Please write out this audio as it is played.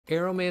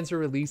AEROMANCER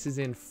releases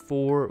in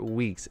 4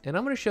 weeks, and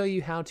I'm going to show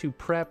you how to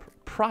prep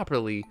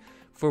properly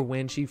for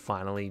when she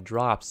finally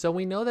drops. So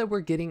we know that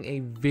we're getting a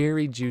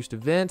very juiced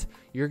event.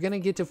 You're going to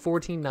get to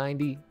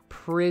 1490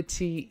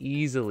 pretty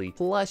easily.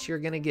 Plus, you're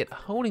going to get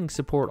honing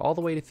support all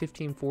the way to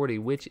 1540,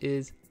 which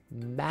is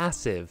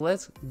massive.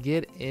 Let's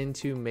get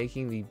into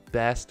making the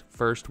best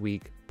first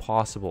week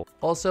possible.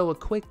 Also, a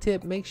quick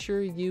tip, make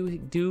sure you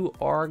do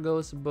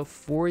Argos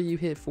before you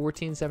hit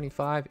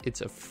 1475.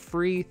 It's a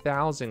free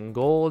 1,000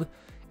 gold,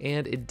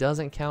 and it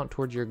doesn't count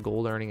towards your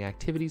gold earning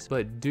activities.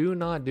 But do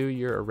not do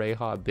your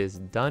Areha Abyss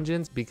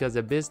dungeons, because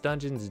Abyss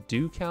dungeons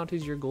do count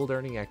as your gold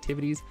earning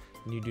activities,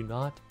 and you do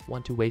not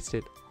want to waste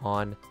it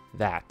on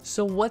that.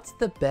 So what's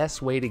the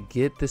best way to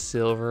get the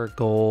silver,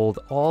 gold,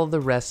 all the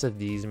rest of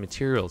these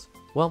materials?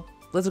 Well,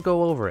 let's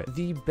go over it.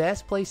 The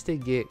best place to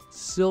get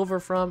silver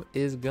from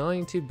is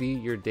going to be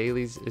your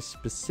dailies,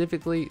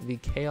 specifically the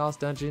Chaos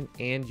Dungeon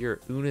and your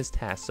Una's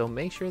task. So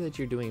make sure that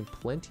you're doing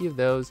plenty of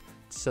those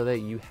so that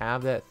you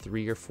have that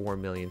 3 or 4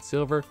 million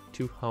silver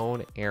to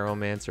hone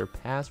AEROMANCER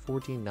past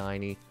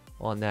 1490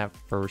 on that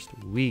first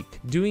week.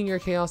 Doing your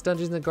Chaos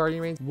Dungeons and the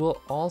Guardian Raids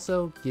will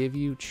also give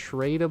you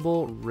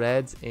tradable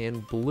reds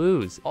and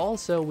blues.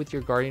 Also, with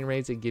your Guardian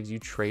Raids, it gives you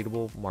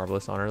tradable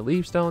Marvelous Honor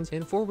Leaf Stones.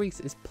 And 4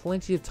 weeks is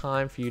plenty of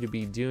time for you to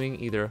be doing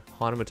either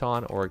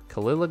Hanamaton or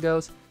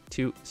Kalilagos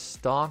to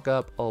stock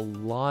up a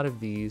lot of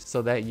these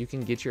so that you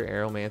can get your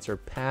AEROMANCER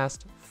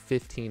past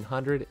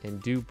 1500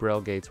 and do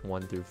Braille Gates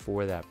 1 through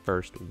 4 that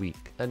first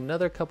week.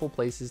 Another couple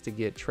places to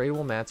get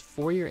tradable mats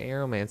for your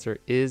AEROMANCER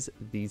is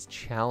these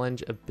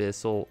Challenge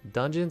Abyssal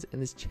Dungeons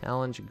and this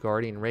Challenge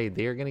Guardian Raid.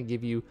 They are going to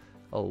give you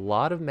a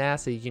lot of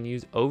mats that you can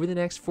use over the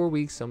next 4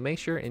 weeks, so make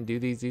sure and do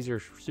these. These are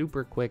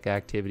super quick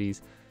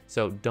activities,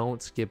 so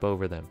don't skip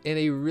over them. And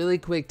a really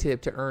quick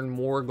tip to earn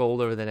more gold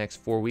over the next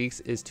 4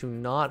 weeks is to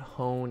not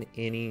hone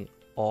any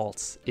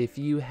alts. If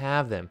you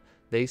have them,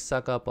 they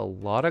suck up a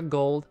lot of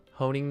gold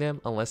honing them,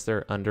 unless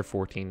they're under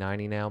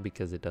 1490 now,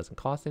 because it doesn't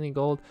cost any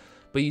gold.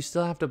 But you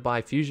still have to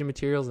buy fusion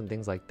materials and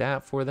things like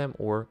that for them,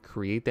 or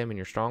create them in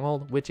your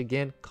stronghold, which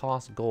again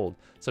costs gold.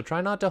 So try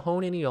not to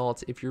hone any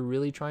alts if you're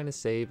really trying to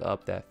save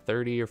up that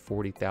 30 or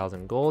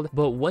 40,000 gold.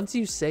 But once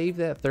you save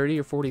that 30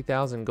 or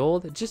 40,000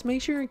 gold, just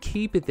make sure and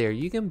keep it there.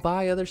 You can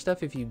buy other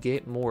stuff if you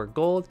get more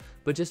gold,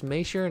 but just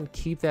make sure and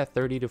keep that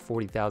 30 to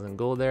 40,000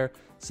 gold there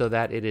so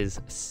that it is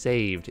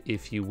saved,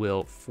 if you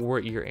will, for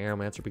your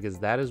AEROMANCER, because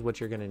that is what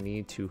you're going to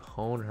need to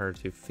hone her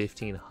to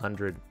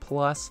 1500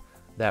 plus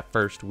that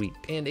first week.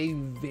 And a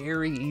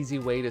very easy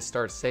way to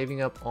start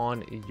saving up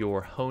on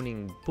your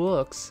honing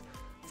books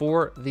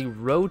for the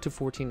road to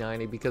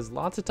 1490, because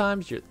lots of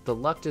times the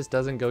luck just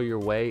doesn't go your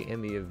way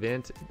and the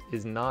event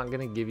is not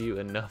going to give you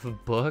enough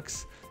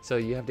books, so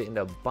you have to end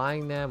up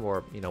buying them,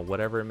 or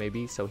whatever it may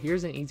be. So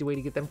here's an easy way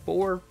to get them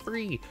for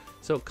free.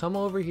 So come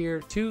over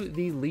here to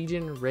the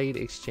Legion Raid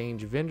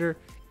Exchange vendor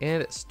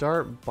and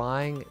start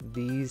buying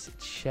these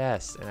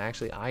chests. And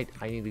actually I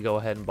need to go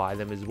ahead and buy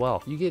them as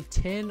well. You get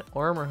 10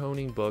 armor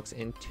honing books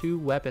and 2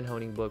 weapon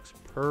honing books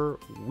per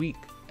week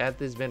at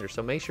this vendor,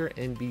 so make sure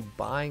and be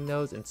buying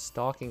those and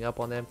stocking up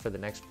on them for the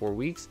next 4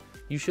 weeks.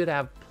 You should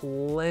have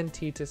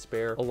plenty to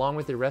spare, along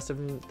with the rest of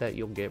them that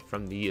you'll get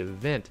from the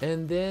event.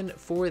 And then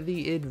for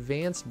the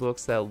advanced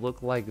books that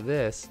look like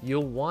this,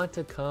 you'll want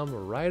to come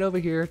right over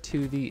here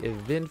to the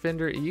event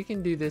vendor. You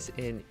can do this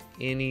in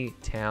any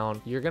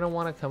town. You're going to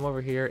want to come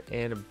over here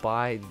and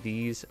buy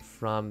these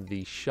from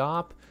the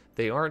shop.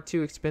 They aren't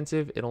too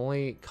expensive. It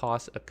only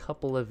costs a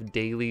couple of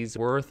dailies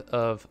worth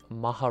of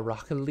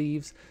Maharaka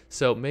leaves.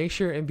 So make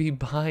sure and be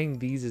buying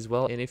these as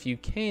well. And if you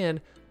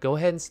can, go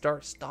ahead and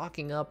start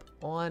stocking up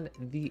on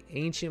the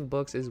ancient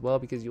books as well,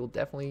 because you'll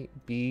definitely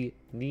be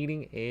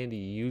needing and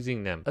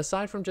using them.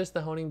 Aside from just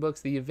the honing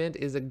books, the event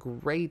is a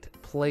great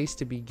place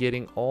to be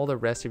getting all the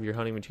rest of your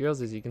honing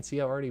materials. As you can see,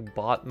 I already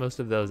bought most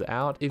of those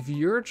out. If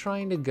you're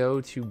trying to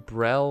go to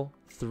Brel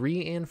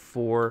 3 and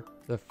 4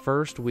 the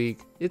first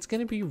week, it's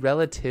going to be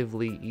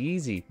relatively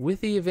easy. With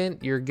the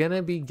event, you're going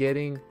to be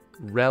getting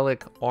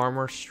relic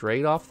armor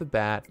straight off the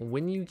bat.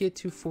 When you get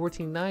to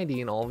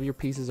 1490 and all of your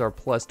pieces are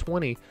plus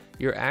 20,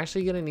 you're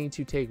actually going to need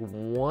to take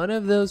one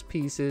of those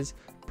pieces,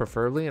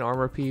 preferably an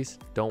armor piece,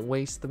 don't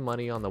waste the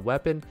money on the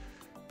weapon,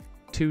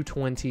 to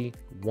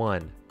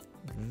 21.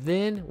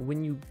 Then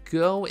when you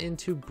go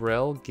into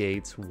Braille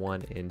Gates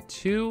 1 and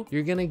 2,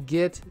 you're gonna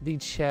get the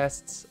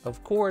chests.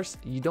 Of course,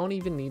 you don't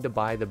even need to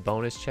buy the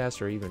bonus chest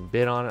or even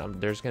bid on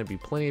it. There's gonna be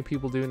plenty of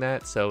people doing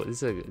that, so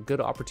this is a good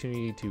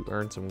opportunity to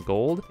earn some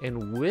gold.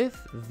 And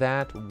with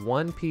that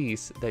one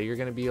piece that you're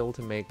gonna be able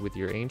to make with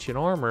your ancient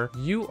armor,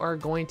 you are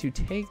going to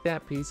take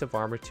that piece of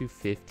armor to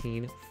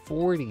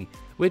 1540,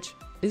 which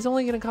is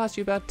only going to cost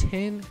you about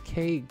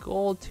 10k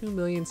gold, 2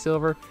 million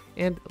silver,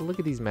 and look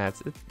at these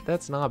mats.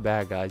 That's not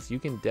bad, guys. You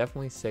can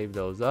definitely save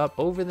those up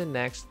over the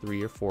next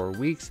 3 or 4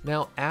 weeks.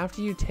 Now,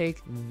 after you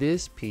take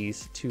this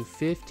piece to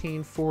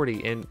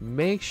 1540, and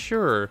make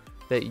sure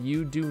that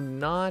you do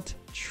not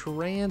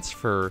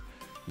transfer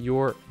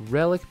your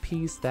relic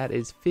piece that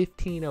is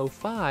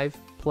 1505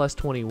 plus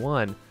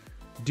 21.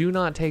 Do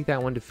not take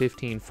that one to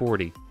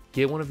 1540.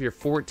 get one of your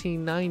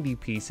 1490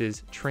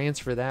 pieces,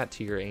 transfer that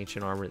to your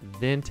ancient armor,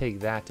 then take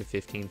that to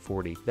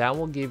 1540. That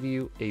will give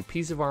you a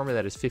piece of armor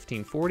that is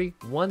 1540,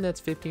 one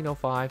that's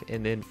 1505,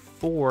 and then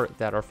 4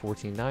 that are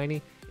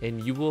 1490,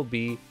 and you will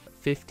be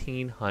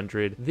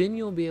 1500. Then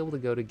you'll be able to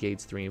go to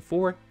gates 3 and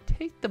 4,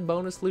 take the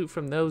bonus loot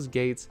from those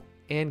gates,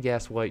 and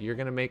guess what? You're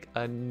gonna make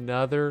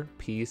another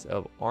piece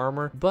of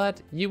armor,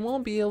 but you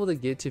won't be able to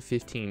get to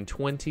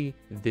 1520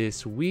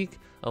 this week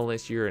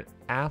unless you're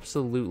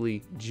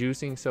absolutely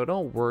juicing, so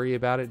don't worry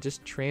about it.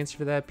 Just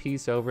transfer that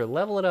piece over,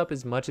 level it up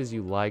as much as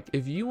you like.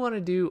 If you want to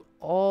do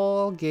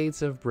all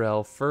gates of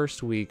Brel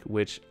first week,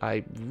 which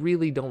I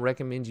really don't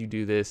recommend you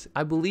do this,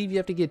 I believe you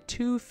have to get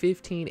 2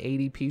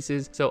 1580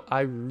 pieces, so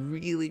I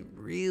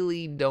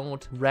really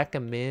don't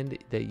recommend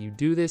that you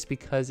do this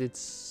because it's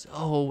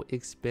so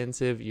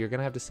expensive. You're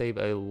gonna have to save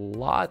a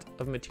lot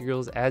of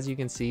materials. As you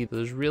can see,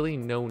 there's really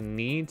no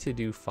need to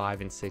do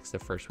 5 and 6 the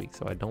first week,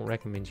 so I don't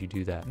recommend you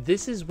do that.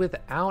 This is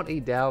without a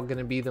doubt going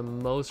to be the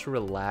most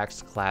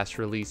relaxed class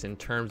release in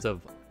terms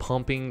of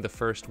pumping the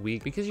first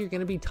week, because you're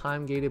going to be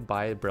time gated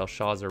by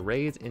Belshazzar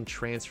raids and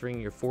transferring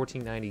your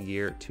 1490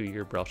 gear to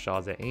your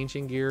Belshazzar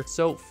ancient gear.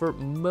 So for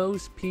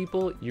most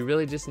people, you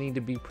really just need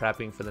to be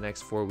prepping for the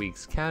next 4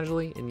 weeks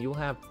casually, and you'll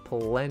have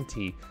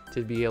plenty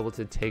to be able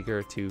to take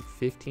her to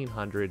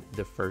 1500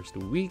 the first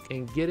week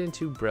and get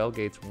into Brel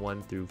gates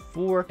 1 through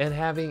 4 and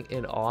having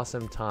an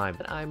awesome time.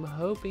 And I'm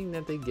hoping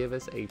that they give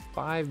us a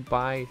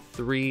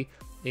 5x3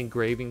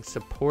 engraving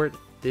support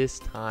this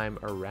time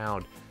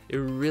around. It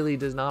really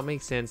does not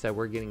make sense that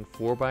we're getting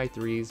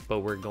 4x3s, but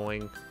we're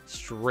going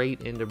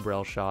straight into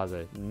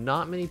Belshazzar.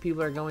 Not many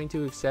people are going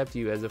to accept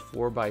you as a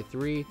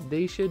 4x3.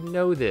 They should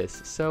know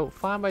this. So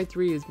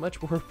 5x3 is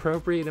much more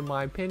appropriate in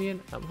my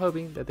opinion. I'm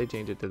hoping that they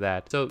change it to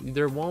that. So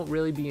there won't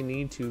really be a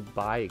need to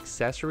buy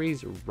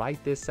accessories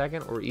right this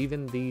second, or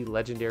even the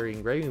legendary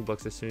engraving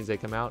books as soon as they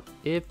come out,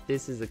 if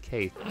this is the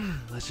case.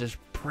 Let's just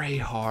pray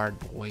hard,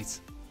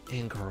 boys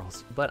and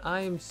girls. But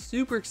I am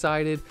super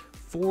excited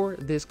for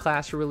this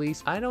class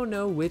release. I don't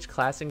know which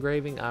class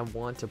engraving I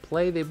want to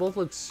play. They both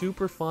look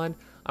super fun.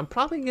 I'm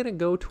probably gonna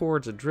go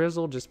towards a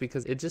drizzle just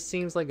because it just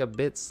seems like a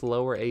bit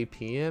slower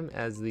APM,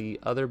 as the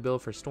other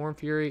build for Storm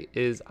Fury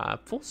is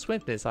full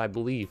swiftness, I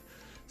believe.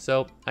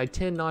 So I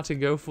tend not to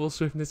go full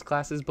swiftness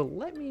classes, but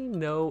let me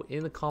know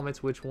in the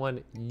comments which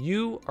one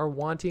you are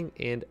wanting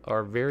and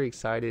are very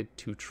excited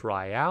to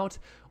try out.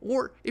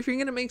 Or if you're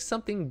gonna make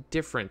something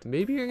different,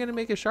 maybe you're gonna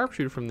make a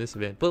sharpshooter from this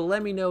event. But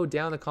let me know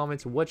down in the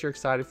comments what you're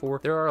excited for.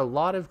 There are a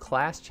lot of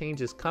class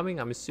changes coming.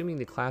 I'm assuming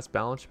the class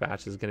balance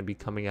patch is gonna be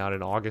coming out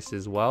in August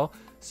as well.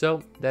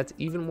 So that's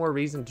even more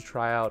reason to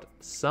try out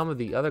some of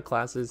the other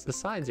classes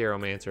besides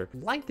AEROMANCER.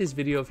 Like this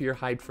video if you're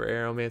hyped for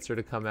AEROMANCER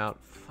to come out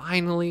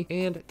finally,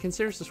 and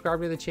consider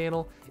subscribing to the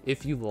channel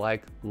if you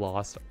like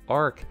Lost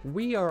Ark.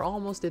 We are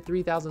almost at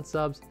 3,000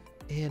 subs,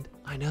 and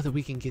I know that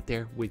we can get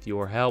there with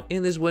your help.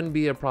 And this wouldn't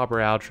be a proper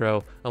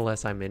outro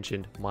unless I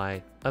mentioned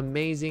my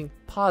amazing,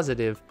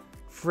 positive,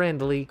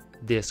 friendly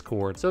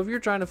Discord. So if you're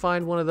trying to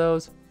find one of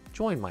those,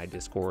 join my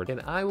Discord,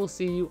 and I will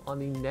see you on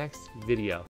the next video.